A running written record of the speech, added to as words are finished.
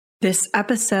This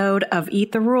episode of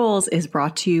Eat the Rules is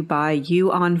brought to you by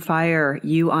You on Fire.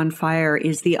 You on Fire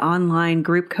is the online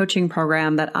group coaching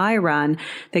program that I run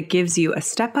that gives you a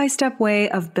step-by-step way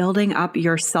of building up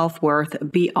your self-worth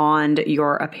beyond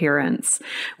your appearance.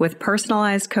 With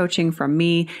personalized coaching from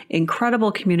me,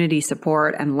 incredible community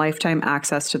support, and lifetime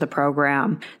access to the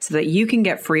program so that you can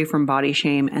get free from body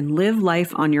shame and live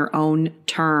life on your own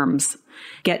terms.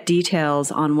 Get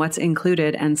details on what's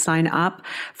included and sign up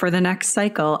for the next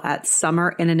cycle at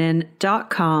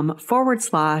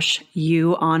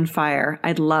summerinnanen.com/you on fire.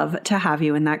 I'd love to have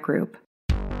you in that group.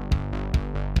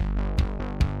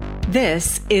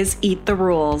 This is Eat the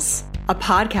Rules, a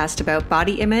podcast about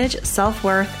body image,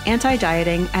 self-worth,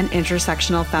 anti-dieting, and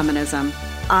intersectional feminism.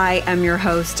 I am your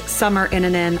host, Summer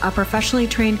Innanen, a professionally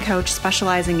trained coach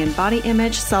specializing in body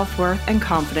image, self-worth, and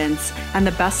confidence, and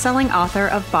the best-selling author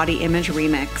of Body Image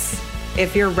Remix.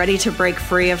 If you're ready to break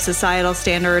free of societal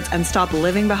standards and stop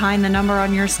living behind the number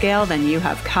on your scale, then you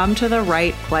have come to the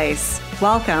right place.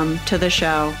 Welcome to the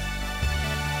show.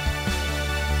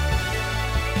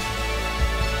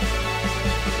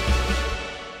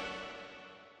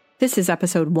 This is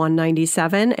episode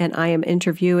 197, and I am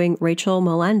interviewing Rachel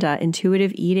Melenda,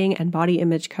 intuitive eating and body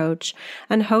image coach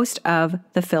and host of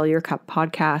the Fill Your Cup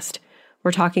podcast.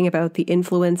 We're talking about the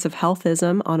influence of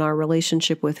healthism on our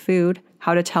relationship with food,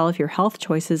 how to tell if your health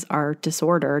choices are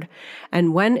disordered,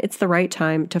 and when it's the right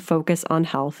time to focus on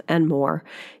health, and more.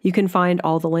 You can find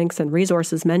all the links and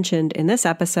resources mentioned in this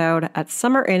episode at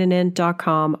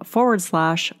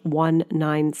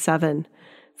summerinnanen.com/197.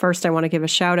 First, I want to give a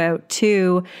shout out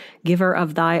to Giver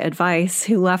of Thy Advice,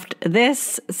 who left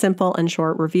this simple and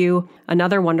short review.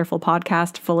 Another wonderful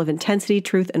podcast full of intensity,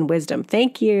 truth, and wisdom.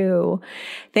 Thank you.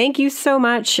 Thank you so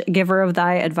much, Giver of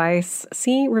Thy Advice.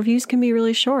 See, reviews can be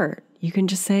really short. You can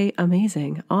just say,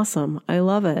 amazing, awesome, I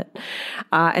love it.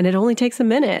 And it only takes a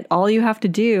minute. All you have to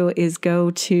do is go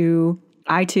to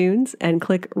iTunes and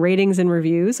click ratings and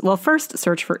reviews. Well, first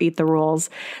search for Eat the Rules,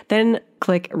 then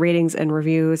click ratings and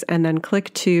reviews, and then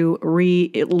click to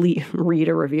read a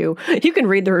review. You can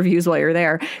read the reviews while you're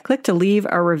there. Click to leave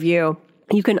a review.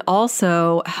 You can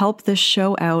also help this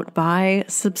show out by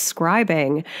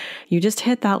subscribing. You just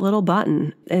hit that little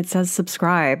button. It says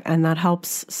subscribe, and that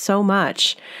helps so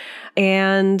much.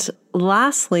 And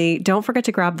lastly, don't forget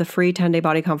to grab the free 10-day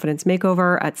body confidence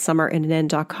makeover at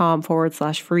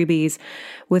summerinnanen.com/freebies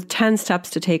with 10 steps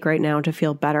to take right now to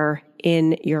feel better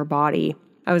in your body.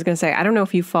 I was going to say, I don't know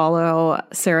if you follow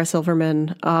Sarah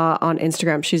Silverman on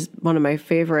Instagram. She's one of my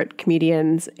favorite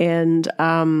comedians, and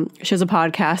she has a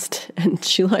podcast, and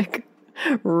she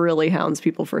really hounds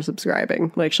people for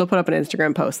subscribing. Like, she'll put up an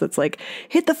Instagram post that's like,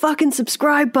 hit the fucking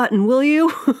subscribe button, will you?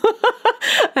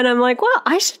 And I'm like, well,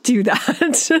 I should do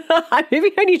that.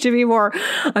 Maybe I need to be more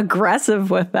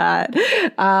aggressive with that.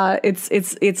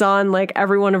 It's on like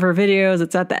every one of her videos.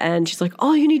 It's at the end. She's like,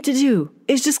 all you need to do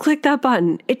is just click that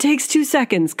button. It takes 2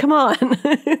 seconds. Come on.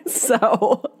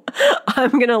 So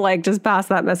I'm going to just pass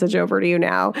that message over to you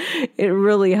now. It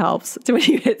really helps when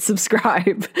you hit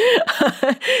subscribe.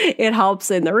 It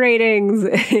helps in the ratings.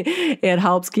 It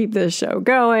helps keep this show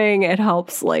going. It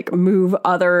helps move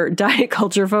other diet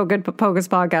culture focused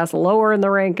podcasts lower in the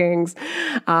rankings,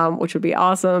 which would be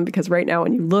awesome, because right now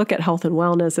when you look at health and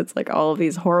wellness, it's all of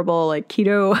these horrible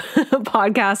keto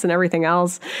podcasts and everything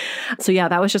else. So yeah,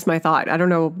 that was just my thought. I don't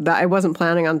know that I wasn't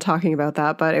planning on talking about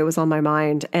that, but it was on my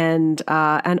mind. And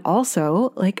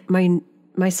also my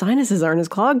sinuses aren't as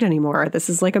clogged anymore. This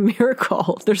is a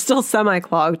miracle. They're still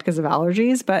semi-clogged because of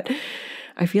allergies, but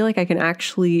I feel like I can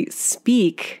actually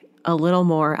speak a little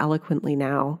more eloquently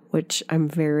now, which I'm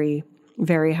very,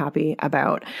 very happy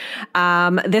about.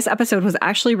 This episode was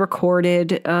actually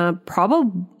recorded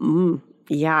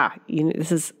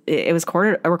it was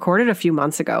recorded a few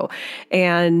months ago.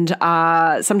 And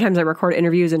sometimes I record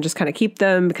interviews and just kind of keep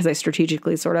them, because I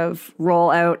strategically sort of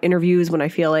roll out interviews when I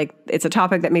feel like it's a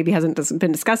topic that maybe hasn't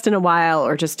been discussed in a while,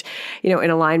 or just, in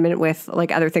alignment with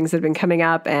other things that have been coming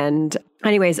up. And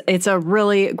anyways, it's a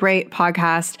really great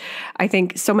podcast. I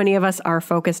think so many of us are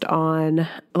focused on,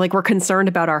 we're concerned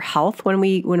about our health when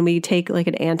we take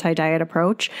an anti-diet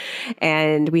approach.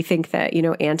 And we think that,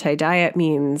 anti-diet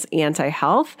means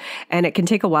anti-health, and it can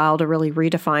take a while to really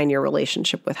redefine your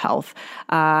relationship with health.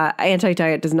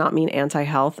 Anti-diet does not mean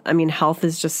anti-health. I mean, health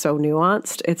is just so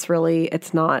nuanced.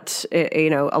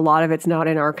 A lot of it's not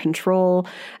in our control.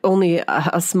 Only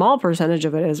a small percentage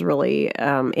of it is really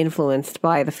influenced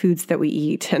by the foods that we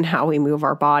eat and how we move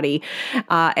our body.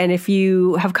 And if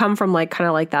you have come from kind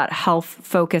of that health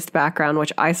focused background,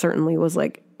 which I certainly was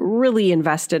really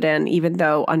invested in, even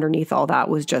though underneath all that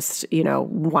was just,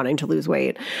 wanting to lose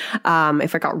weight.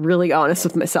 If I got really honest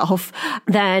with myself,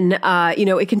 then,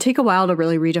 it can take a while to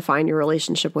really redefine your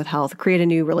relationship with health, create a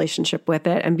new relationship with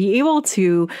it, and be able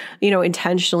to,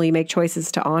 intentionally make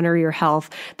choices to honor your health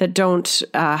that don't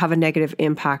have a negative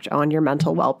impact on your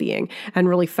mental well-being, and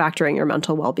really factoring your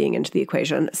mental well-being into the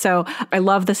equation. So I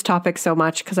love this topic so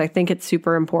much because I think it's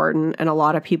super important. And a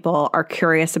lot of people are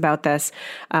curious about this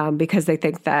because they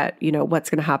think that, what's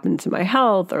going to happen to my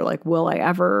health, or like, will I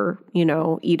ever,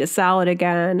 eat a salad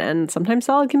again? And sometimes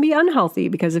salad can be unhealthy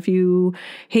because if you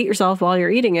hate yourself while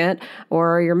you're eating it,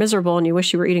 or you're miserable and you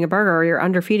wish you were eating a burger, or you're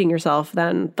underfeeding yourself,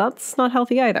 then that's not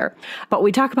healthy either. But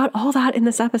we talk about all that in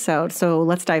this episode. So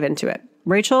let's dive into it.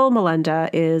 Rachel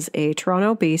Melenda is a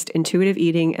Toronto-based intuitive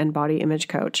eating and body image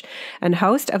coach and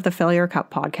host of the Failure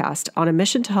Cup podcast, on a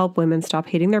mission to help women stop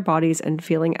hating their bodies and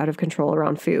feeling out of control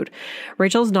around food.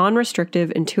 Rachel's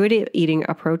non-restrictive, intuitive eating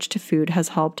approach to food has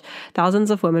helped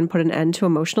thousands of women put an end to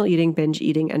emotional eating, binge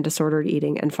eating, and disordered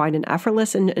eating, and find an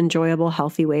effortless and enjoyable,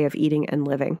 healthy way of eating and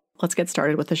living. Let's get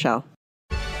started with the show.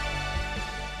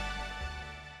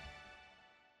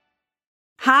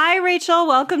 Hi, Rachel.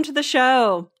 Welcome to the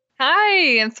show.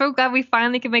 Hi, I'm so glad we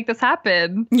finally can make this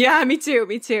happen. Yeah, me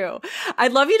too.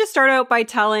 I'd love you to start out by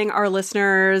telling our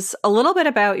listeners a little bit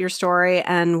about your story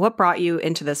and what brought you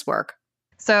into this work.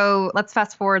 So let's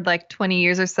fast forward like 20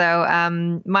 years or so.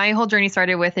 My whole journey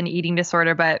started with an eating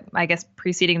disorder, but I guess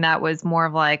preceding that was more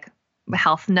of like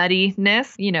health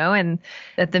nuttiness, and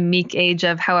at the meek age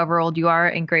of however old you are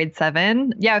in grade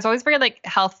 7. Yeah, I was always very like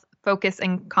health focused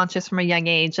and conscious from a young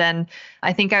age. And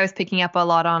I think I was picking up a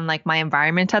lot on like my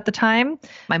environment at the time.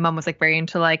 My mom was like very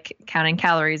into like counting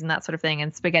calories and that sort of thing,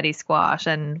 and spaghetti squash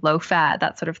and low fat,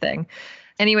 that sort of thing.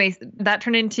 Anyways, that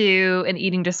turned into an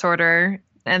eating disorder,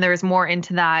 and there was more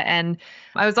into that. And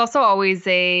I was also always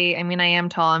I am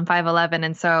tall, I'm 5'11".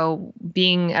 And so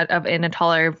being in a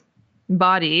taller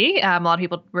body, a lot of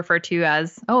people refer to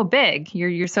as, oh, big,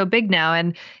 you're so big now.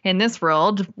 And in this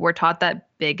world, we're taught that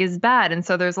big is bad. And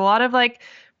so there's a lot of like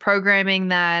programming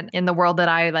that in the world that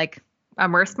I like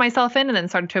immersed myself in and then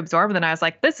started to absorb. And then I was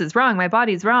like, this is wrong. My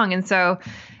body's wrong. And so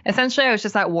essentially I was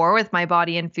just at war with my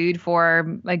body and food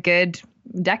for a good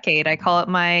decade. I call it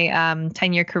my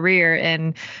 10-year career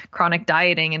in chronic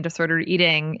dieting and disordered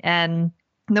eating. And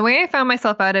the way I found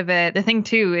myself out of it, the thing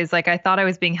too, is like I thought I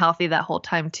was being healthy that whole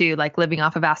time too, like living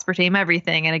off of aspartame,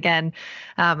 everything. And again,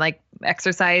 like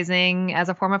exercising as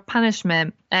a form of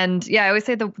punishment. And yeah, I always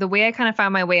say the way I kind of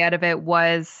found my way out of it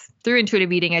was through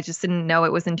intuitive eating. I just didn't know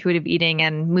it was intuitive eating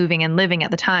and moving and living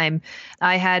at the time.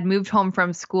 I had moved home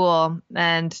from school,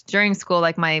 and during school,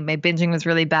 like my binging was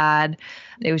really bad.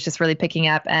 It was just really picking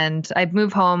up. And I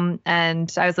moved home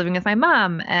and I was living with my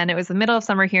mom, and it was the middle of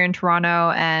summer here in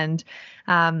Toronto. And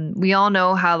we all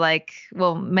know how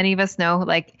many of us know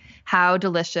like how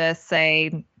delicious,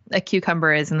 say, a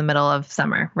cucumber is in the middle of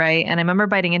summer, right? And I remember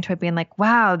biting into it being like,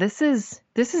 wow, this is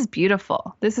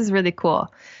beautiful. This is really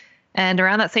cool. And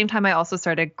around that same time, I also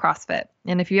started CrossFit.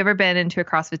 And if you've ever been into a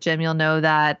CrossFit gym, you'll know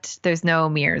that there's no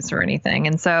mirrors or anything.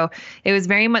 And so it was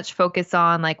very much focused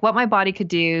on like what my body could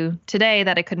do today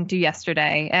that it couldn't do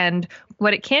yesterday, and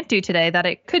what it can't do today that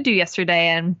it could do yesterday.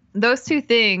 And those two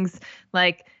things,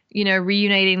 like,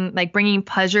 reuniting, like bringing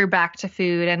pleasure back to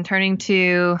food and turning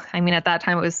to, at that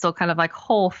time it was still kind of like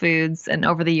whole foods. And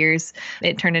over the years,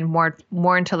 it turned in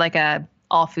more into like a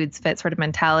all foods fit sort of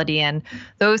mentality. And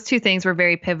those two things were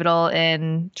very pivotal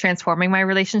in transforming my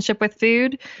relationship with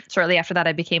food. Shortly after that,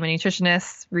 I became a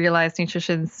nutritionist, realized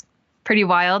nutrition's pretty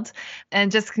wild,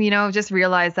 and just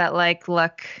realized that like,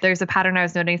 look, there's a pattern I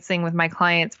was noticing with my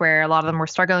clients where a lot of them were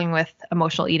struggling with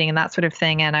emotional eating and that sort of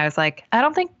thing. And I was like, I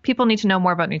don't think people need to know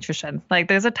more about nutrition. Like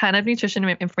there's a ton of nutrition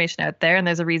information out there, and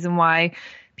there's a reason why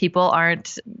people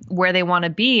aren't where they want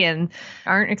to be and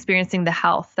aren't experiencing the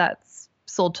health that's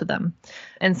sold to them.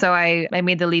 And so I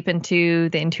made the leap into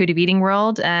the intuitive eating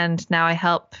world. And now I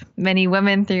help many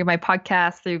women through my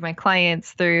podcast, through my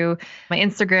clients, through my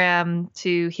Instagram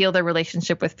to heal their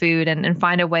relationship with food and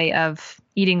find a way of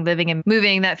eating, living, and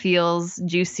moving that feels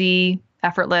juicy,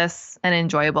 effortless, and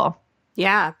enjoyable.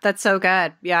 Yeah, that's so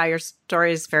good. Yeah, your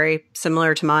story is very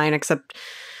similar to mine, except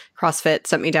CrossFit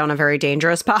sent me down a very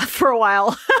dangerous path for a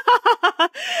while.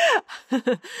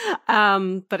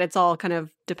 But it's all kind of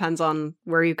depends on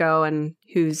where you go and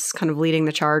who's kind of leading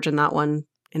the charge in that one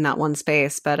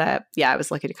space. But yeah, I was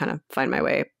lucky to kind of find my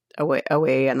way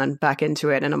away and then back into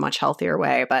it in a much healthier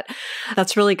way. But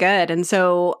that's really good. And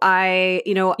so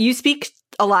you speak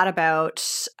a lot about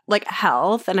like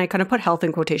health, and I kind of put health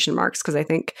in quotation marks because I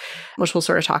think, which we'll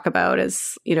sort of talk about,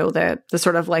 is, the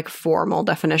sort of like formal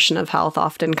definition of health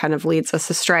often kind of leads us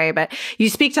astray. But you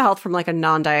speak to health from like a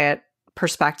non-diet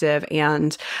perspective.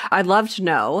 And I'd love to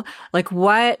know like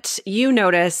what you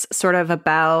notice sort of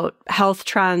about health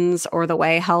trends or the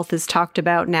way health is talked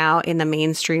about now in the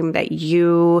mainstream that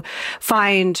you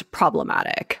find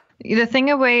problematic. The thing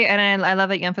away, and I love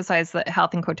that you emphasize that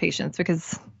health in quotations,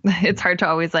 because it's hard to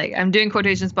always I'm doing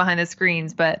quotations behind the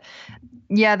screens, but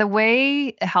yeah, the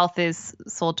way health is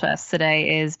sold to us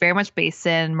today is very much based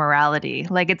in morality.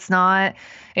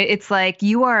 It's like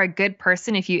you are a good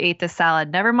person if you ate this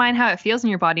salad. Never mind how it feels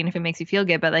in your body and if it makes you feel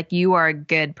good, but like you are a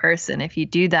good person if you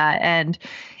do that. And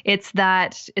it's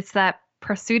that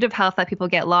pursuit of health that people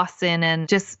get lost in, and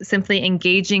just simply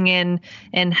engaging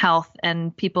in health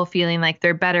and people feeling like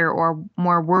they're better or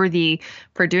more worthy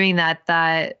for doing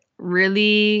that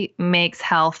really makes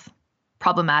health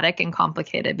problematic and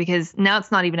complicated, because now it's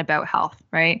not even about health,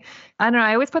 right? I don't know.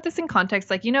 I always put this in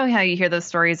context. Like, how you hear those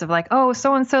stories of like, oh,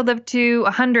 so-and-so lived to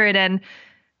 100 and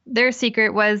their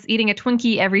secret was eating a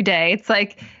Twinkie every day. It's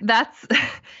like, that's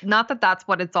not that's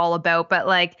what it's all about. But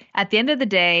like at the end of the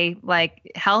day,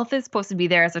 like health is supposed to be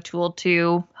there as a tool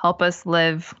to help us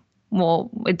live. Well,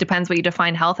 it depends what you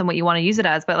define health and what you want to use it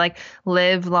as, but like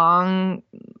live a long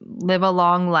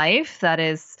life that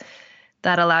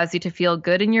allows you to feel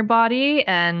good in your body.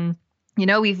 And,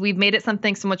 we've made it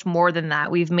something so much more than that.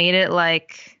 We've made it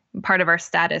like part of our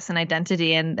status and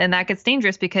identity. And that gets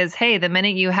dangerous because, hey, the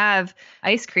minute you have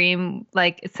ice cream,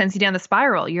 like it sends you down the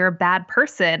spiral. You're a bad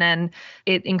person. And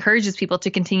it encourages people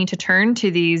to continue to turn to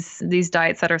these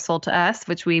diets that are sold to us,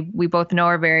 which we both know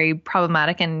are very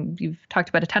problematic. And you've talked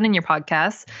about a ton in your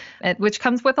podcast, which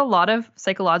comes with a lot of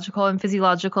psychological and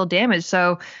physiological damage.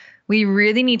 So we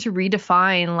really need to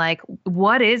redefine like,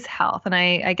 what is health? And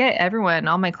I get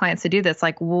all my clients to do this.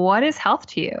 Like, what is health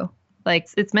to you? Like,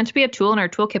 it's meant to be a tool in our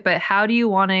toolkit, but how do you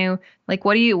want to, like,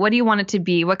 what do you want it to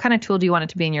be? What kind of tool do you want it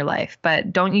to be in your life?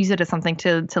 But don't use it as something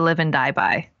to live and die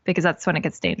by, because that's when it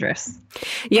gets dangerous.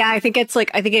 Yeah, I think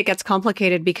it gets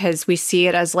complicated because we see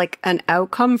it as like an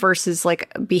outcome versus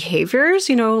like behaviors,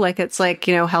 like it's like,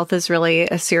 health is really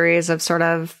a series of sort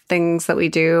of things that we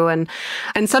do. And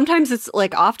sometimes it's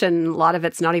like often a lot of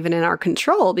it's not even in our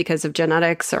control because of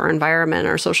genetics or environment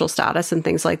or social status and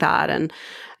things like that. And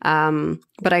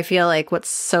but I feel like what's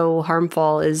so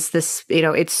harmful is this,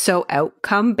 it's so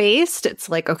outcome based. It's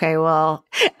like, okay, well,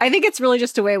 I think it's really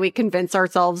just a way we convince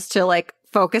ourselves to like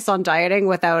focus on dieting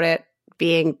without it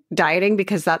being dieting,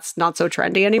 because that's not so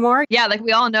trendy anymore. Yeah. Like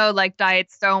we all know like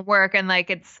diets don't work, and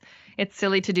like it's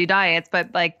silly to do diets, but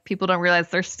like people don't realize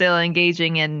they're still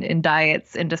engaging in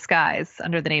diets in disguise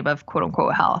under the name of quote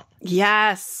unquote health.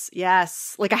 Yes.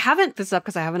 Like I haven't, this is up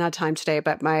because I haven't had time today,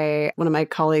 but one of my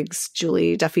colleagues,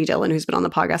 Julie Duffy Dillon, who's been on the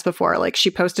podcast before, like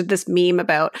she posted this meme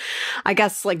about, I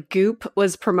guess like Goop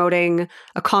was promoting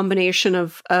a combination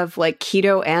of like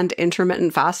keto and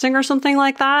intermittent fasting or something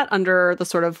like that under the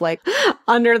sort of like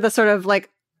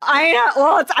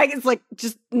it's like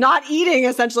just not eating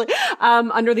essentially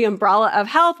under the umbrella of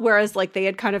health, whereas like they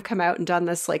had kind of come out and done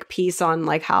this like piece on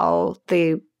like how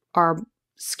they are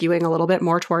skewing a little bit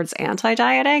more towards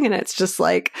anti-dieting. And it's just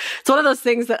like, it's one of those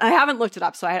things that I haven't looked it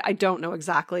up, so I don't know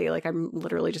exactly. Like I'm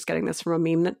literally just getting this from a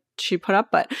meme that she put up,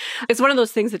 but it's one of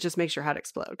those things that just makes your head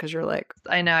explode because you're like,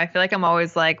 I know, I feel like I'm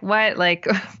always like, what? Like,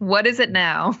 what is it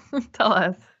now? Tell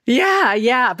us.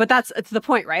 Yeah. But it's the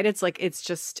point, right? It's like,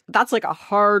 that's like a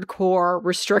hardcore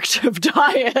restrictive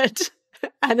diet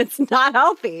and it's not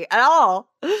healthy at all.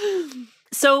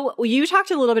 So you talked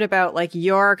a little bit about like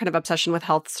your kind of obsession with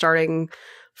health starting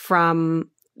from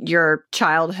your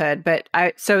childhood, but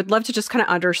so I'd love to just kind of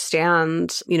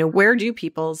understand, where do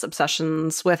people's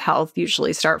obsessions with health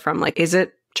usually start from? Like, is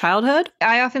it childhood?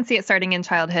 I often see it starting in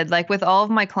childhood, like with all of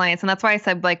my clients. And that's why I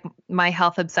said like my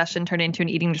health obsession turned into an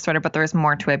eating disorder, but there was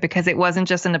more to it because it wasn't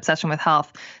just an obsession with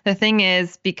health. The thing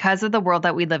is, because of the world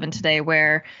that we live in today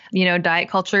where, diet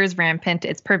culture is rampant,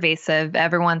 it's pervasive,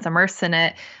 everyone's immersed in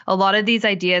it. A lot of these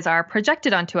ideas are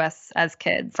projected onto us as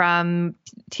kids from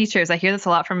teachers. I hear this a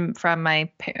lot from my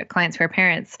clients who are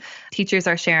parents. Teachers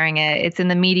are sharing it. It's in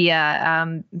the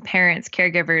media, parents,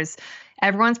 caregivers.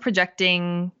 Everyone's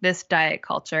projecting this diet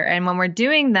culture. And when we're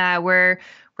doing that, we're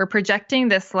projecting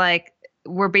this, like,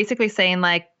 we're basically saying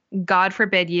like, God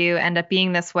forbid you end up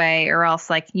being this way, or else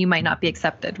like you might not be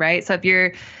accepted, right? So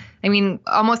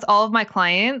almost all of my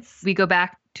clients, we go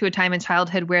back to a time in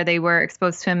childhood where they were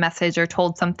exposed to a message or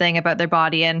told something about their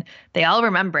body, and they all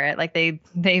remember it. Like they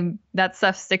that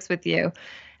stuff sticks with you.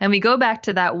 And we go back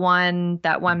to that one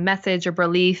message or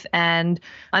belief and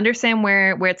understand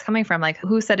where it's coming from, like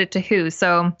who said it to who.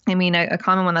 So, I mean, a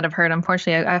common one that I've heard,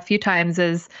 unfortunately, a few times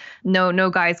is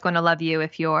no guy's going to love you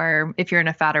if you're in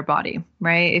a fatter body,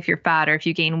 right? If you're fat or if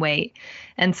you gain weight.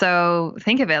 And so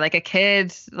think of it like a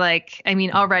kid, like, I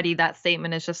mean, already that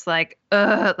statement is just like,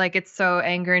 ugh, like it's so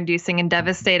anger inducing and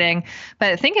devastating.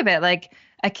 But think of it like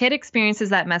a kid experiences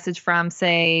that message from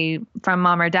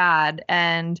mom or dad,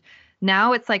 and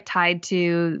now it's like tied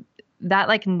to that,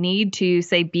 like need to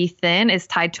say be thin is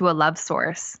tied to a love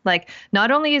source. Like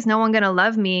not only is no one going to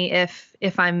love me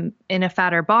if I'm in a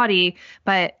fatter body,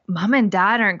 but mom and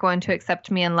dad aren't going to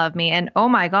accept me and love me. And oh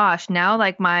my gosh, now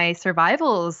like my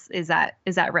survival is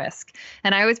at risk.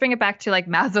 And I always bring it back to like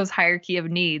Maslow's hierarchy of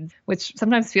needs, which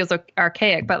sometimes feels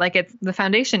archaic, but like it's the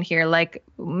foundation here. Like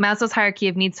Maslow's hierarchy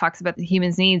of needs talks about the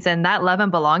human's needs, and that love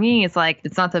and belonging is like,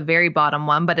 it's not the very bottom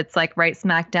one, but it's like right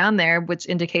smack down there, which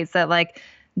indicates that like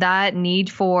that need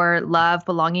for love,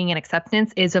 belonging, and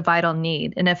acceptance is a vital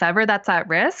need. And if ever that's at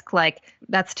risk, like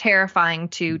that's terrifying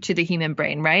to the human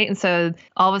brain, right? And so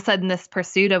all of a sudden this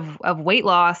pursuit of weight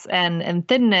loss and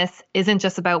thinness isn't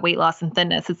just about weight loss and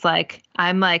thinness. It's like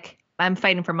I'm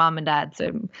fighting for mom and dad,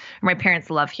 so my parents'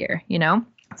 love here, you know?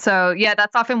 So yeah,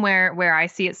 that's often where I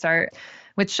see it start.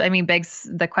 Which, I mean, begs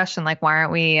the question, like, why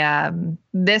aren't we,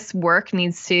 this work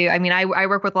needs to, I mean, I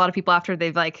work with a lot of people after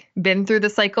they've like been through the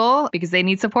cycle because they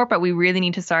need support, but we really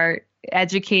need to start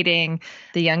educating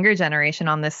the younger generation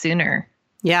on this sooner.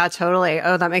 Yeah, totally.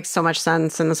 Oh, that makes so much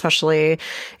sense. And especially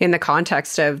in the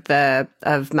context of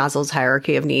Maslow's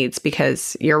hierarchy of needs,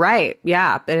 because you're right.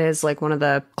 Yeah, it is like one of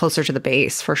the closer to the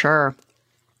base for sure.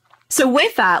 So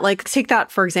with that, like take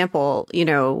that, for example, you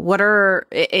know,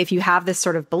 if you have this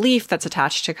sort of belief that's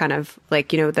attached to kind of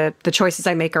like, you know, the choices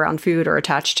I make around food are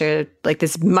attached to like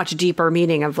this much deeper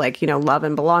meaning of like, you know, love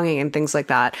and belonging and things like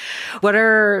that. What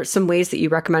are some ways that you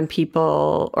recommend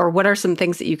people, or what are some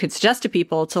things that you could suggest to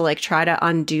people to like try to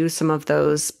undo some of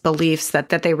those beliefs that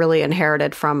they really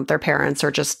inherited from their parents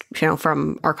or just, you know,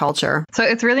 from our culture? So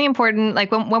it's really important,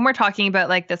 like when we're talking about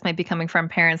like this might be coming from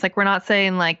parents, like we're not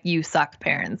saying like you suck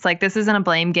parents, like this isn't a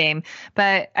blame game,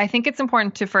 but I think it's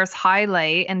important to first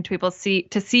highlight and to people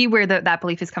see where that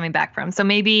belief is coming back from. So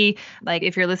maybe like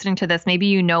if you're listening to this, maybe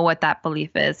you know what that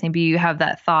belief is. Maybe you have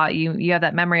that thought, you have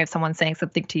that memory of someone saying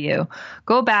something to you.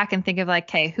 Go back and think of like,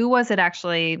 okay, who was it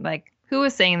actually, like who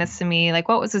was saying this to me? Like,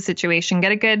 what was the situation?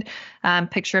 Get a good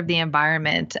picture of the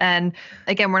environment. And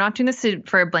again, we're not doing this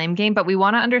for a blame game, but we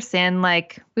want to understand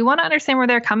where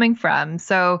they're coming from.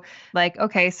 So like,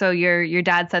 okay, so your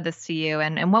dad said this to you,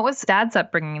 and what was dad's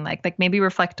upbringing like? Like maybe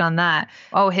reflect on that.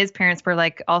 Oh, his parents were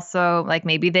like also like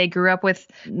maybe they grew up with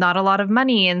not a lot of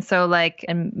money, and so like,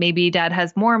 and maybe dad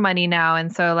has more money now,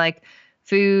 and so like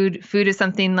food is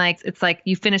something like, it's like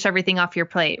you finish everything off your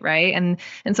plate, right? And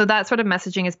so that sort of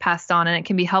messaging is passed on, and it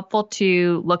can be helpful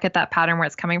to look at that pattern where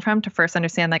it's coming from to first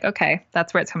understand like, okay,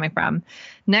 that's where it's coming from.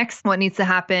 Next, what needs to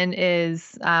happen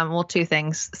is, two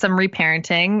things, some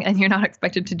reparenting, and you're not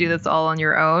expected to do this all on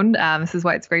your own. This is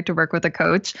why it's great to work with a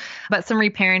coach, but some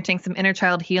reparenting, some inner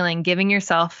child healing, giving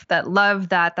yourself that love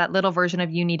that little version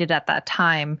of you needed at that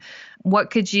time.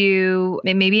 What could you,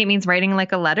 maybe it means writing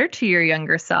like a letter to your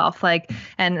younger self, like,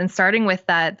 and starting with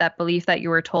that belief that you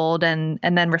were told, and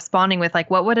then responding with like,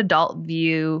 what would adult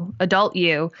you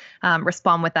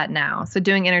respond with that now? So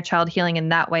doing inner child healing in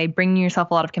that way, bringing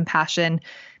yourself a lot of compassion,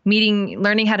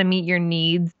 learning how to meet your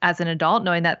needs as an adult,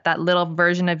 knowing that little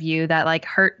version of you, that like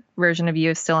hurt version of you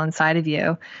is still inside of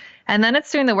you. And then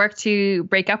it's doing the work to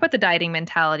break up with the dieting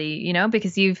mentality, you know,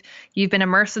 because you've been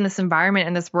immersed in this environment,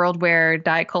 in this world where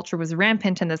diet culture was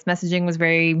rampant and this messaging was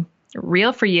very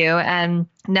real for you. And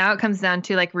now it comes down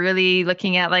to like really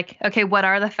looking at like, okay, what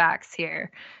are the facts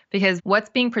here? Because what's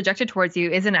being projected towards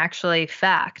you isn't actually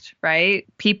fact, right?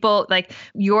 People, like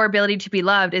your ability to be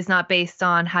loved is not based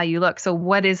on how you look. So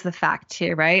what is the fact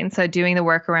here, right? And so doing the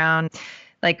work around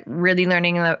like really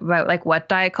learning about like what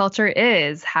diet culture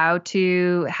is, how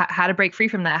to break free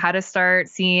from that, how to start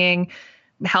seeing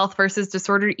health versus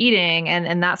disordered eating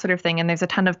and that sort of thing. And there's a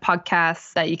ton of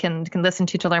podcasts that you can listen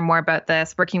to learn more about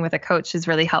this. Working with a coach is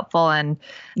really helpful, and,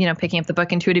 you know, picking up the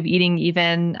book Intuitive Eating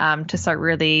even to start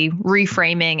really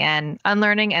reframing and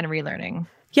unlearning and relearning.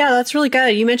 Yeah, that's really good.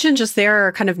 You mentioned just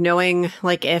there kind of knowing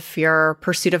like if your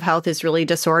pursuit of health is really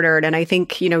disordered. And I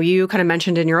think, you know, you kind of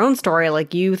mentioned in your own story,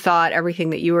 like you thought everything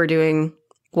that you were doing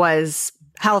was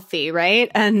healthy,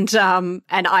 right? And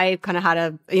I kind of had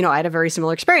I had a very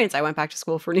similar experience. I went back to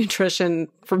school for nutrition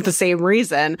for the same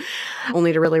reason,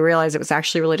 only to really realize it was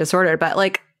actually really disordered. But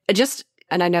like,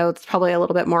 and I know it's probably a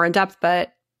little bit more in depth,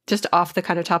 but just off the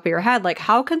kind of top of your head, like,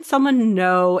 how can someone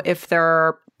know if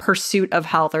their pursuit of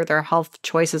health or their health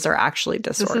choices are actually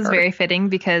disordered? This is very fitting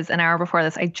because an hour before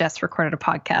this, I just recorded a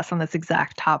podcast on this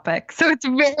exact topic. So it's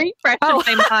very fresh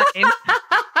in my mind.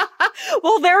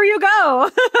 Well, there you go.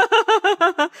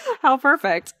 How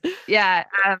perfect. Yeah.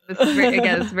 This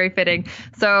is very fitting.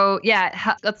 So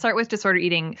yeah, let's start with disordered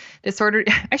eating.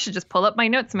 I should just pull up my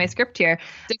notes in my script here.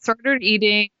 Disordered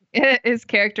eating is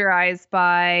characterized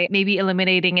by maybe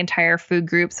eliminating entire food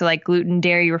groups, so like gluten,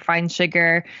 dairy, refined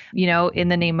sugar, in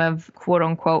the name of quote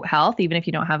unquote health, even if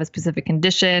you don't have a specific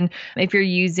condition. If you're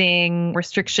using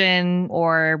restriction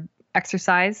or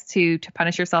exercise to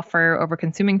punish yourself for over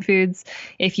consuming foods,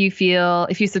 if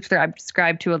you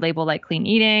subscribe to a label like clean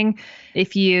eating,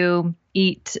 if you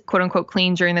eat quote unquote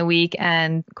clean during the week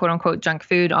and quote unquote junk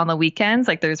food on the weekends,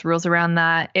 like there's rules around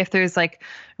that. If there's like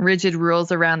rigid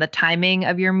rules around the timing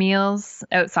of your meals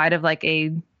outside of like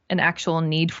an actual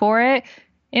need for it,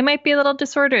 it might be a little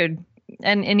disordered.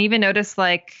 And even notice,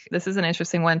 like, this is an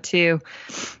interesting one too,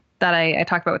 that I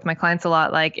talk about with my clients a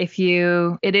lot. Like,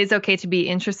 it is okay to be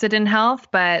interested in health,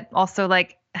 but also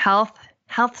like health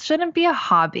shouldn't be a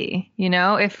hobby.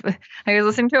 If I was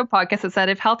listening to a podcast that said,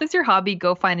 if health is your hobby,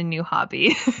 go find a new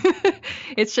hobby.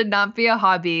 It should not be a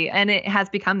hobby. And it has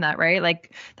become that, right?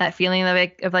 Like that feeling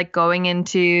of like going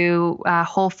into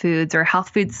Whole Foods or health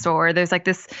food store. There's like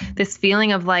this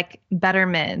feeling of like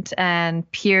betterment and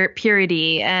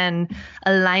purity and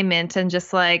alignment. And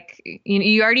just like,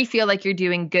 you already feel like you're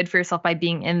doing good for yourself by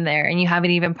being in there, and you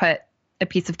haven't even put a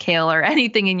piece of kale or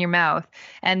anything in your mouth.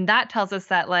 And that tells us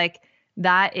that like,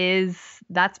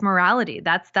 that's morality.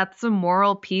 That's the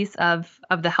moral piece of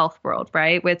the health world,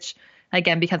 right? Which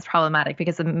again becomes problematic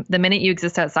because the minute you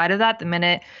exist outside of that, the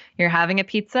minute you're having a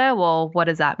pizza, well, what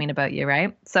does that mean about you,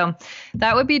 right? So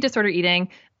that would be disordered eating.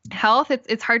 Health,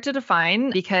 it's hard to define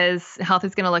because health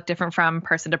is going to look different from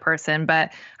person to person.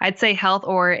 But I'd say health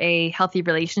or a healthy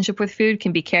relationship with food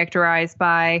can be characterized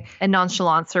by a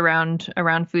nonchalance around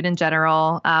food in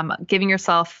general, giving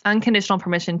yourself unconditional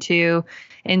permission to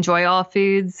enjoy all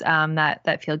foods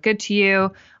that feel good to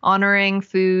you, honoring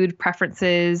food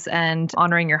preferences and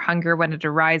honoring your hunger when it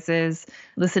arises,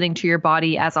 listening to your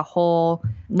body as a whole,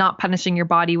 not punishing your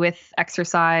body with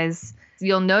exercise.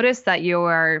 You'll notice that you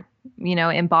are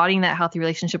embodying that healthy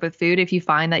relationship with food if you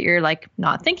find that you're like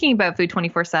not thinking about food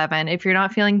 24/7, if you're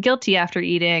not feeling guilty after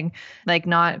eating, like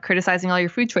not criticizing all your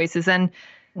food choices. And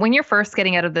when you're first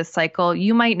getting out of this cycle,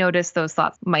 you might notice those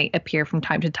thoughts might appear from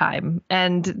time to time.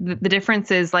 And the difference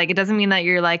is like, it doesn't mean that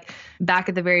you're like back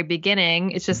at the very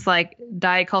beginning. It's just like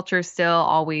diet culture is still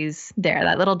always there.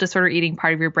 That little disorder eating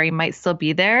part of your brain might still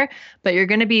be there, but you're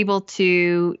going to be able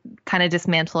to kind of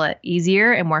dismantle it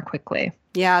easier and more quickly.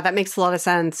 Yeah, that makes a lot of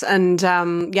sense. And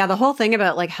the whole thing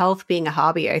about like health being a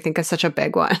hobby, I think is such a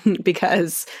big one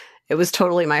because it was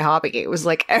totally my hobby. It was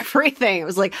like everything. It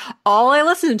was like all I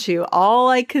listened to, all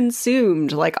I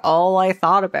consumed, like all I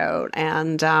thought about.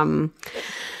 And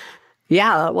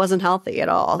it wasn't healthy at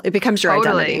all. It becomes your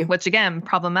identity. Which again,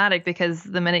 problematic because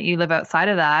the minute you live outside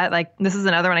of that, like this is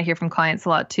another one I hear from clients a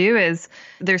lot too, is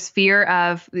there's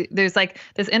like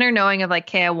this inner knowing of like,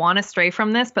 okay, I want to stray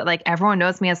from this, but like everyone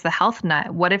knows me as the health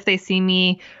nut. What if they see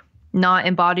me not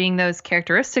embodying those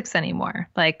characteristics anymore?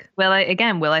 Like, will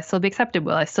I still be accepted?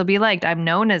 Will I still be liked? I'm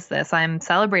known as this. I'm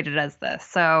celebrated as this.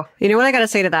 So, you know what I got to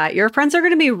say to that? Your friends are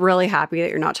going to be really happy that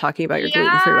you're not talking about your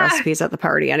gluten-free recipes at the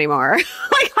party anymore.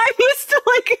 Like I used to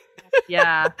like,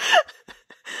 yeah.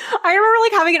 I remember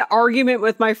like having an argument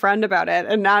with my friend about it.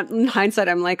 And now in hindsight,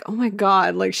 I'm like, oh my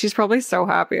God, like she's probably so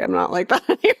happy I'm not like that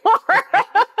anymore.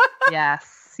 Yes.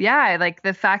 Yeah, like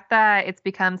the fact that it's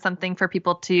become something for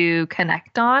people to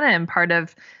connect on and part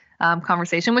of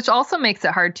conversation, which also makes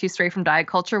it hard to stray from diet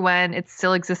culture when it's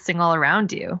still existing all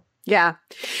around you. Yeah.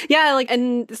 Yeah. Like,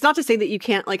 and it's not to say that you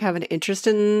can't like have an interest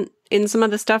in some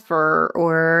of the stuff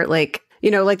or like,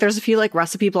 like there's a few like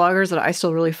recipe bloggers that I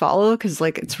still really follow because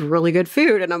like it's really good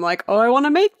food. And I'm like, oh, I want to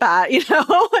make that, and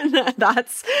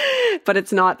but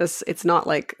it's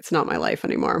not my life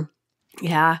anymore.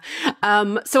 Yeah.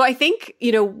 So I think,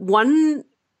 one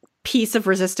piece of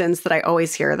resistance that I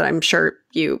always hear that I'm sure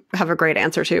you have a great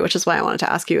answer to, which is why I wanted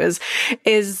to ask you is,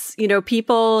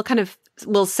 people kind of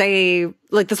will say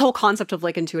like this whole concept of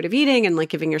like intuitive eating and like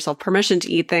giving yourself permission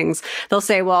to eat things. They'll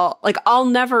say, well, like I'll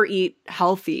never eat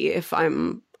healthy if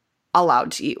I'm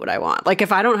allowed to eat what I want. Like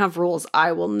if I don't have rules,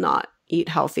 I will not eat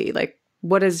healthy. Like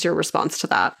What is your response to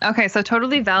that? Okay, so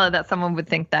totally valid that someone would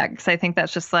think that, because I think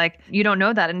that's just like, you don't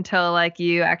know that until like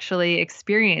you actually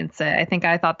experience it. I think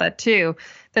I thought that too.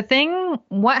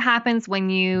 What happens when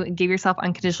you give yourself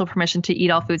unconditional permission to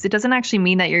eat all foods? It doesn't actually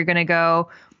mean that you're going to go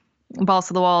balls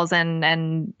to the walls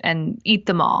and eat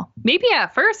them all. Maybe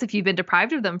at first if you've been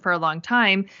deprived of them for a long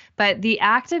time, but the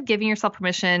act of giving yourself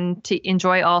permission to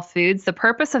enjoy all foods, the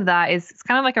purpose of that is it's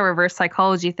kind of like a reverse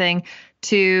psychology thing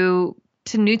to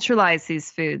neutralize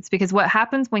these foods. Because what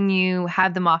happens when you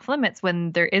have them off limits,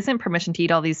 when there isn't permission to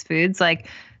eat all these foods, like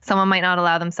someone might not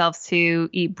allow themselves to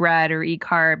eat bread or eat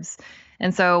carbs.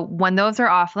 And so when those are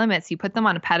off limits, you put them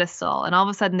on a pedestal and all of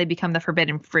a sudden they become the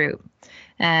forbidden fruit.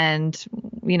 And,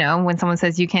 when someone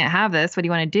says you can't have this, what do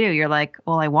you want to do? You're like,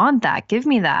 well, I want that. Give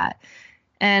me that.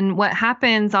 And what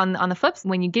happens on the flip,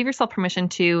 when you give yourself permission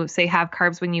to, say, have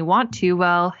carbs when you want to,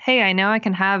 well, hey, I know I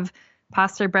can have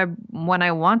pasta or bread when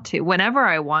I want to, whenever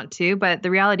I want to. But the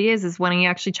reality is when you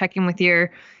actually check in with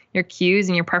your cues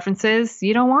and your preferences,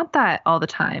 you don't want that all the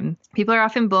time. People are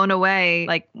often blown away,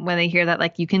 like when they hear that,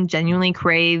 like you can genuinely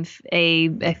crave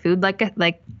a food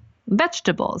like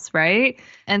vegetables, right?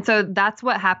 And so that's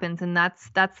what happens, and that's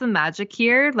the magic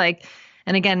here. Like,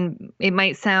 and again, it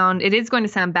is going to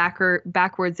sound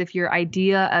backwards if your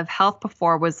idea of health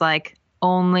before was like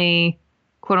only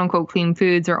quote unquote clean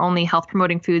foods or only health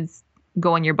promoting foods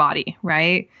go in your body,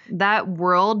 right? That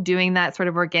world doing that sort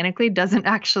of organically doesn't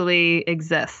actually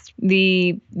exist.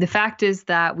 The fact is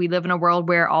that we live in a world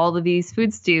where all of these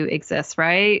foods do exist,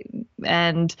 right?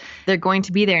 And they're going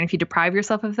to be there. And if you deprive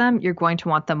yourself of them, you're going to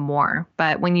want them more.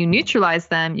 But when you neutralize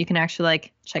them, you can actually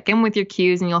like check in with your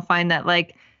cues and you'll find that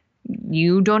like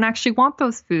you don't actually want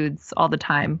those foods all the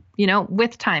time.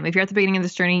 With time, if you're at the beginning of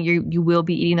this journey, you will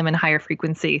be eating them in higher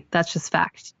frequency. That's just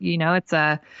fact. It's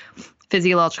a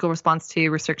physiological response to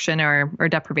restriction or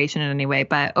deprivation in any way.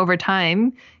 But over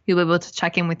time, you'll be able to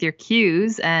check in with your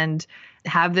cues and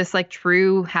have this like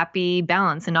true happy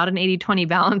balance, and not an 80-20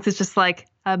 balance. It's just like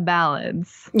a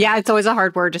balance. Yeah, it's always a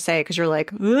hard word to say because you're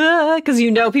like, because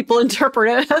people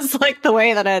interpret it as like the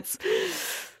way that it's.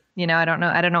 I don't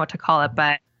know what to call it,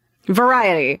 but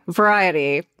variety.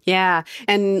 Yeah.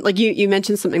 And like you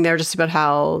mentioned something there just about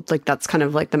how like that's kind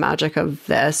of like the magic of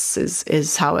this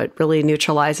is how it really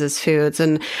neutralizes foods.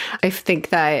 And I think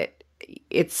that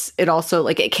it also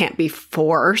like it can't be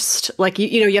forced. Like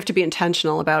you have to be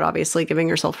intentional about obviously giving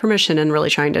yourself permission and really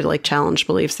trying to like challenge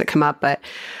beliefs that come up, but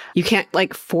you can't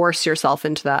like force yourself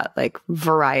into that like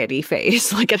variety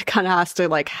phase. Like it kind of has to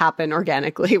like happen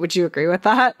organically. Would you agree with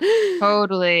that?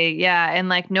 Totally. Yeah. And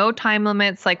like no time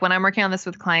limits. Like when I'm working on this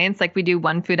with clients, like we do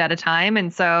one food at a time.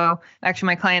 And so actually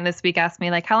my client this week asked me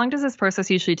like, how long does this process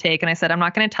usually take? And I said, I'm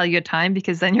not going to tell you a time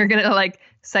because then you're going to like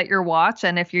set your watch.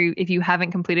 And if you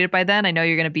haven't completed it by then, I know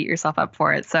you're going to beat yourself up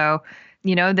for it. So,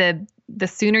 the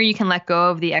sooner you can let go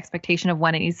of the expectation of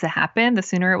when it needs to happen, the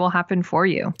sooner it will happen for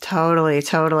you. Totally.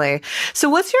 So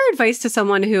what's your advice to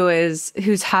someone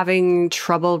who's having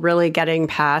trouble really getting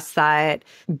past that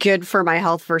good for my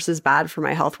health versus bad for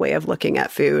my health way of looking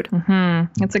at food?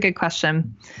 That's a good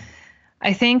question.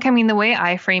 I think, the way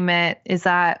I frame it is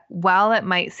that while it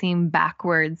might seem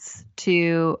backwards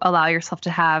to allow yourself to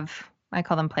have, I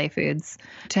call them play foods,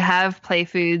 to have play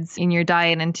foods in your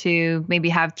diet and to maybe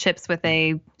have chips with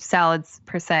salads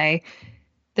per se.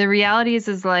 The reality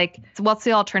is like, what's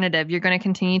the alternative? You're going to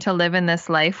continue to live in this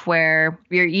life where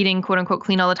you're eating quote unquote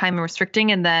clean all the time and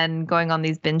restricting and then going on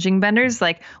these binging benders.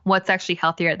 Like what's actually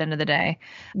healthier at the end of the day?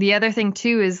 The other thing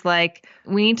too is like,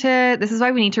 this is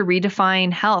why we need to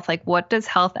redefine health. Like what does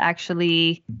health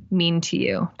actually mean to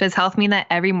you? Does health mean that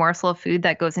every morsel of food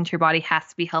that goes into your body has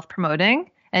to be health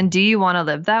promoting? And do you want to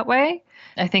live that way?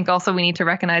 I think also we need to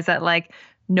recognize that like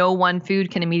no one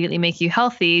food can immediately make you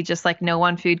healthy, just like no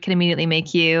one food can immediately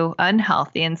make you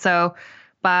unhealthy. And so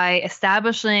by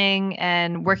establishing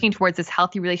and working towards this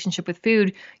healthy relationship with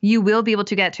food, you will be able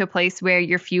to get to a place where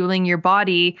you're fueling your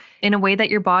body in a way that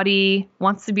your body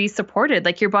wants to be supported.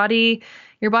 Like your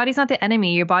body's not the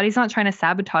enemy. Your body's not trying to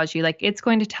sabotage you. Like it's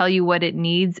going to tell you what it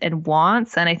needs and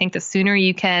wants. And I think the sooner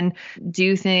you can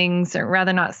do things, or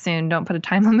rather not soon, don't put a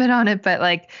time limit on it, but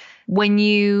like when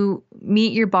you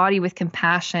meet your body with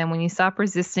compassion, when you stop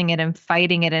resisting it and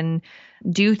fighting it and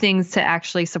do things to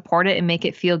actually support it and make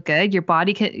it feel good, your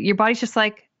body's just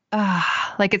like,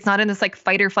 like it's not in this like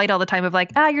fight or flight all the time of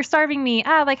like, you're starving me.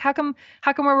 Like how come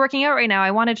we're working out right now?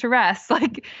 I wanted to rest.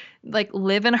 Like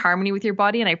live in harmony with your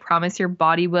body. And I promise your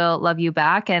body will love you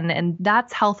back. And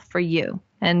that's health for you.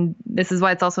 And this is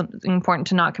why it's also important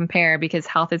to not compare, because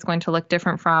health is going to look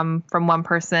different from one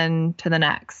person to the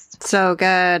next. So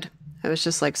good. I was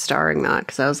just like starring that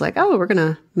because I was like, oh, we're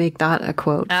going to make that a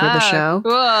quote for the show.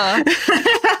 Cool.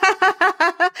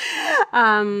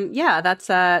 Yeah,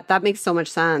 that makes so much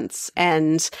sense.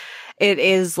 And it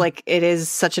is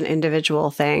such an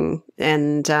individual thing.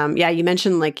 And yeah, you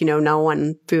mentioned like, no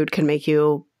one food can make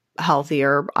you healthy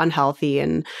or unhealthy.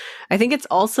 And I think it's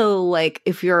also like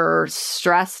if you're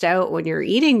stressed out when you're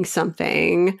eating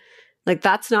something, like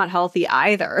that's not healthy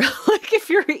either. Like if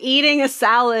you're eating a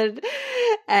salad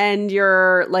and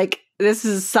you're like,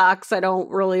 sucks. I don't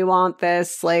really want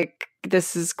this. Like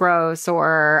this is gross,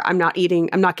 or I'm not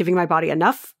giving my body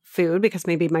enough food because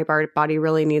maybe my body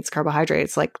really needs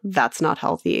carbohydrates. Like that's not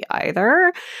healthy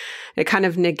either. It kind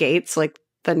of negates like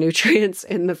the nutrients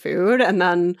in the food. And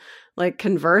then like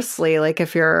conversely, like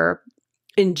if you're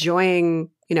enjoying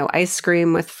ice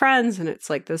cream with friends and it's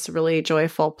like this really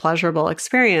joyful, pleasurable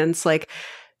experience, like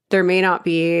there may not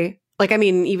be like, I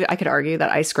mean, even I could argue that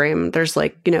ice cream, there's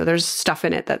like, there's stuff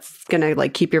in it that's going to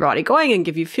like keep your body going and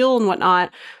give you fuel and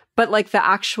whatnot. But like the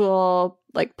actual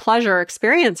like pleasure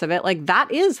experience of it, like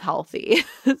that is healthy.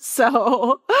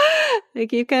 So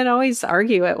like you can always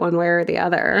argue it one way or the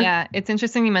other. Yeah. It's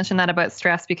interesting you mentioned that about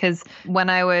stress because when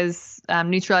I was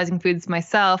neutralizing foods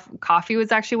myself, coffee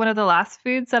was actually one of the last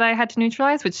foods that I had to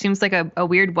neutralize, which seems like a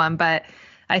weird one. But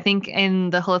I think in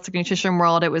the holistic nutrition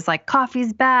world, it was like,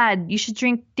 coffee's bad. You should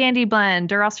drink Dandy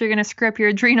Blend or else you're going to screw up your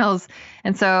adrenals.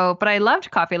 And so, but I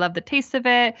loved coffee. I loved the taste of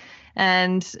it.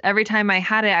 And every time I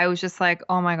had it, I was just like,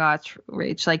 oh my gosh,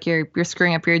 Rach, like you're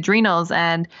screwing up your adrenals.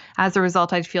 And as a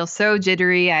result, I'd feel so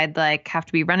jittery. I'd like have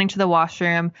to be running to the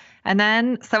washroom. And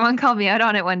then someone called me out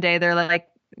on it one day. They're like,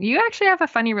 you actually have a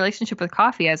funny relationship with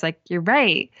coffee. I was like, you're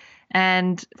right.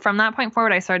 And from that point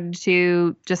forward, I started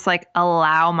to just like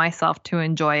allow myself to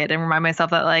enjoy it and remind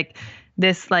myself that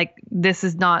this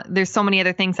is not, there's so many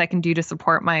other things I can do to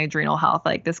support my adrenal health.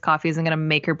 Like this coffee isn't going to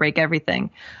make or break everything.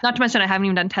 Not to mention I haven't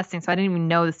even done testing, so I didn't even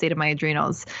know the state of my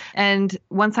adrenals. And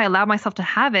once I allow myself to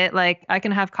have it, like I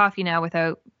can have coffee now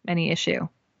without any issue.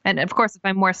 And of course, if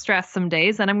I'm more stressed some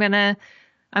days, then I'm going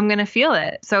to feel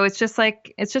it. So it's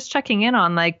just checking in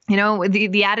on like,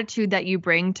 the attitude that you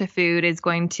bring to food is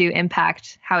going to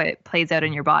impact how it plays out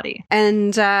in your body.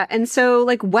 And so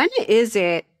like, when is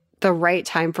it the right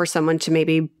time for someone to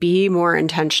maybe be more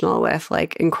intentional with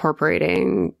like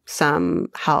incorporating some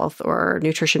health or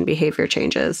nutrition behavior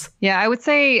changes? Yeah, I would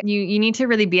say you need to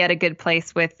really be at a good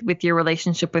place with your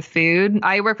relationship with food.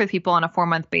 I work with people on a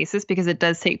 4-month basis because it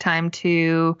does take time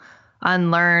to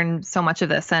unlearn so much of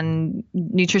this, and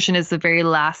nutrition is the very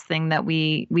last thing that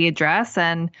we address.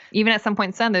 And even at some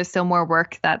point in time, there's still more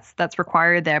work that's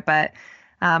required there. But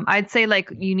I'd say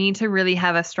like you need to really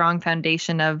have a strong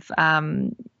foundation of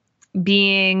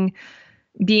being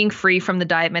free from the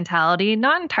diet mentality.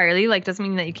 Not entirely, like doesn't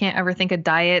mean that you can't ever think a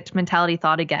diet mentality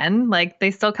thought again. Like they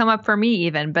still come up for me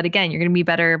even, but again, you're going to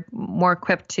be more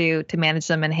equipped to manage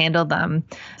them and handle them.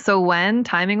 So when,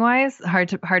 timing wise, hard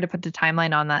to put a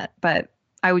timeline on that. But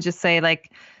I would just say like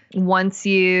once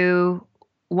you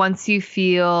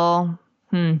feel,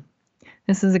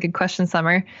 this is a good question,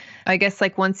 Summer. I guess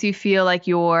like once you feel like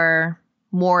you're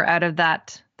more out of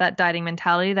that dieting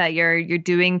mentality, that you're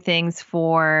doing things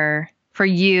for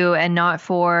you and not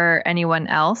for anyone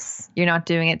else. You're not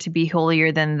doing it to be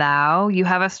holier than thou. You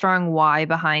have a strong why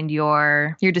behind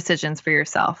your decisions for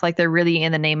yourself. Like they're really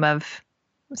in the name of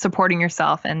supporting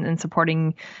yourself and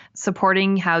supporting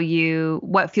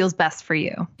what feels best for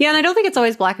you. Yeah. And I don't think it's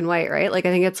always black and white, right? Like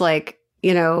I think it's like,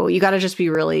 you got to just be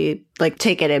really like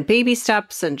take it in baby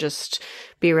steps and just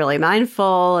be really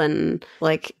mindful. And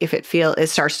like if it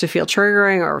starts to feel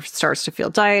triggering or starts to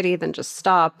feel diety, then just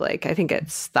stop. Like I think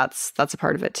that's a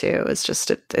part of it too. It's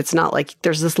just it's not like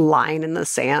there's this line in the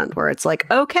sand where it's like,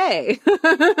 okay.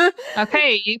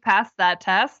 Okay, you passed that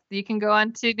test. You can go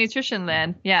on to nutrition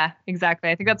then. Yeah, exactly.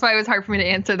 I think that's why it was hard for me to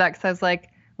answer that, because I was like,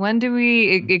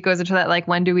 it goes into that like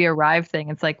when do we arrive thing.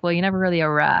 It's like, well, you never really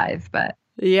arrive, but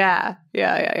Yeah.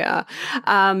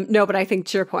 No, but I think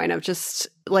to your point of just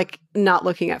like not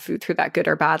looking at food through that good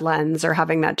or bad lens or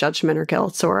having that judgment or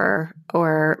guilt or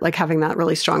like having that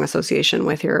really strong association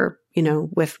with your,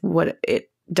 with what it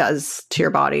does to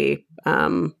your body.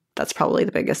 That's probably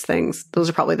the biggest things. Those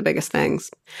are probably the biggest things.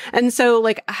 And so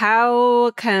like,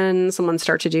 how can someone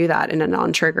start to do that in a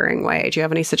non-triggering way? Do you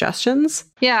have any suggestions?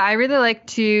 Yeah, I really like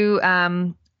to,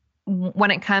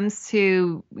 when it comes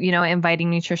to, inviting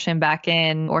nutrition back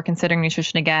in or considering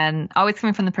nutrition again, always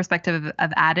coming from the perspective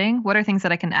of adding, what are things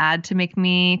that I can add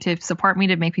to support me,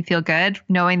 to make me feel good,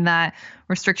 knowing that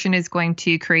restriction is going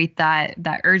to create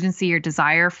that urgency or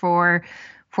desire for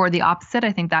for the opposite.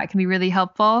 I think that can be really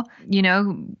helpful.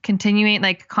 Continuing,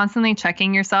 like constantly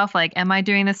checking yourself, like, am I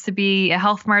doing this to be a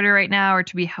health martyr right now or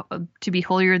to be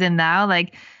holier than thou?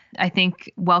 Like, I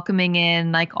think welcoming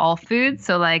in like all foods.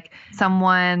 So like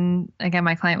someone, again,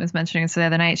 my client was mentioning this the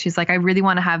other night. She's like, I really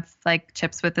want to have like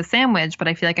chips with the sandwich, but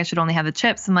I feel like I should only have the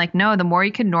chips. I'm like, no, the more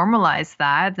you can normalize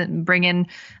that, then bring in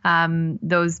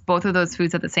both of those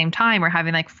foods at the same time, or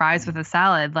having like fries with a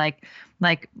salad, like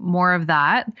more of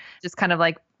that, just kind of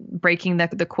like breaking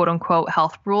the quote unquote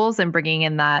health rules and bringing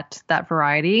in that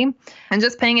variety, and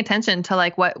just paying attention to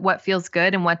like what feels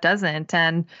good and what doesn't.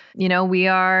 And,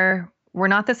 we're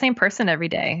not the same person every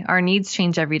day. Our needs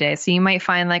change every day. So you might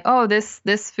find like, oh, this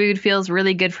food feels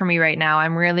really good for me right now.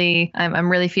 I'm really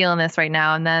feeling this right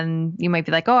now. And then you might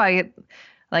be like, oh,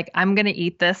 I'm going to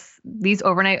eat these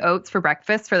overnight oats for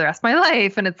breakfast for the rest of my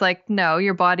life. And it's like, no,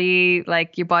 your body's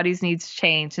needs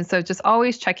change. And so just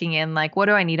always checking in, like, what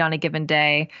do I need on a given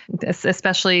day,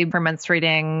 especially for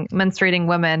menstruating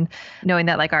women, knowing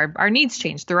that like our needs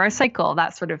change through our cycle,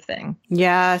 that sort of thing.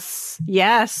 Yes.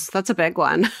 That's a big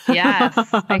one. Yes.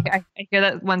 I hear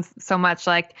that one so much.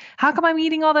 Like, how come I'm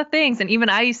eating all the things? And even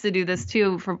I used to do this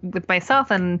too with myself.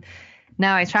 And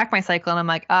now I track my cycle and I'm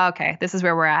like, oh, okay, this is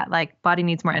where we're at. Like, body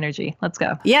needs more energy. Let's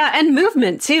go. Yeah. And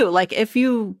movement too. Like, if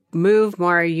you move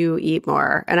more, you eat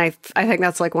more. And I think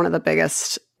that's like one of the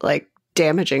biggest, like,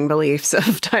 damaging beliefs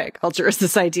of diet culture is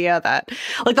this idea that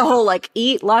like the whole like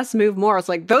eat less, move more. It's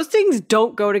like those things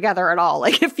don't go together at all.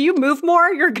 Like if you move more,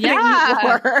 you're going to eat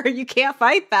more. You can't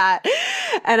fight that.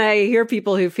 And I hear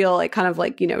people who feel like kind of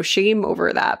like, shame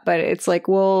over that. But it's like,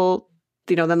 well,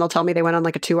 then they'll tell me they went on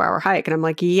like a 2-hour hike. And I'm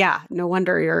like, yeah, no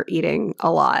wonder you're eating a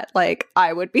lot. Like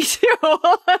I would be too.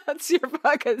 That's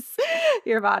because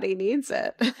your body needs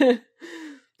it.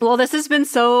 Well, this has been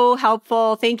so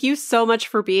helpful. Thank you so much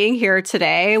for being here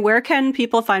today. Where can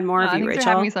people find more of you, Rachel? Thanks for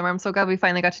having me, Summer. I'm so glad we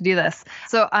finally got to do this.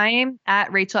 So I'm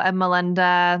at Rachel M.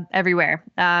 Molenda everywhere.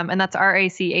 And that's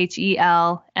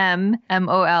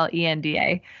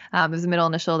RachelMolenda. There's a middle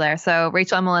initial there. So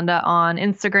Rachel M. Molenda on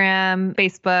Instagram,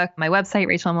 Facebook, my website,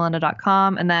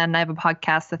 rachelmolenda.com. And then I have a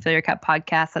podcast, the Fill Your Cup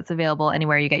podcast, that's available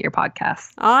anywhere you get your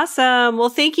podcasts. Awesome. Well,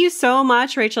 thank you so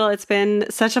much, Rachel. It's been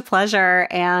such a pleasure.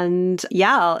 And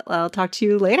yeah, I'll talk to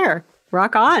you later.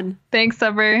 Rock on. Thanks,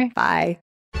 Summer. Bye.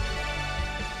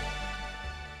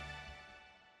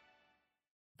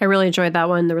 I really enjoyed that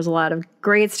one. There was a lot of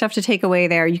great stuff to take away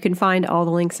there. You can find all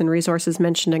the links and resources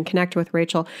mentioned and connect with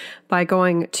Rachel by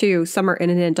going to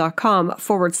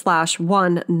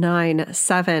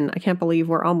summerinnanen.com/197. I can't believe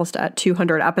we're almost at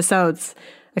 200 episodes.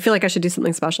 I feel like I should do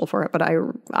something special for it, but I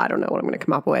don't know what I'm going to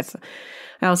come up with.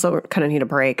 I also kind of need a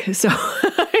break. So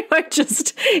it might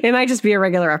just be a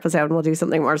regular episode and we'll do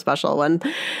something more special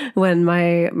when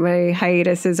my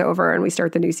hiatus is over and we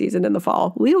start the new season in the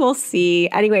fall. We will see.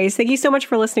 Anyways, thank you so much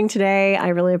for listening today. I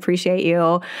really appreciate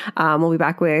you. We'll be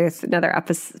back with another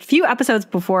few episodes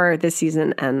before this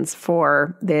season ends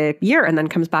for the year and then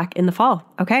comes back in the fall.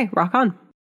 Okay, rock on.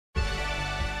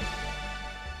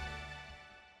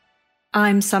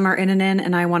 I'm Summer Innanen,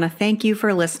 and I want to thank you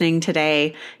for listening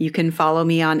today. You can follow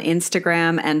me on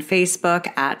Instagram and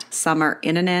Facebook at Summer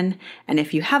Innanen. And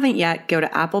if you haven't yet, go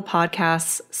to Apple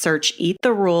Podcasts, search Eat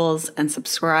the Rules, and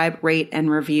subscribe, rate,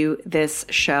 and review this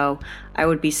show. I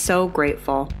would be so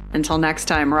grateful. Until next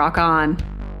time, rock on.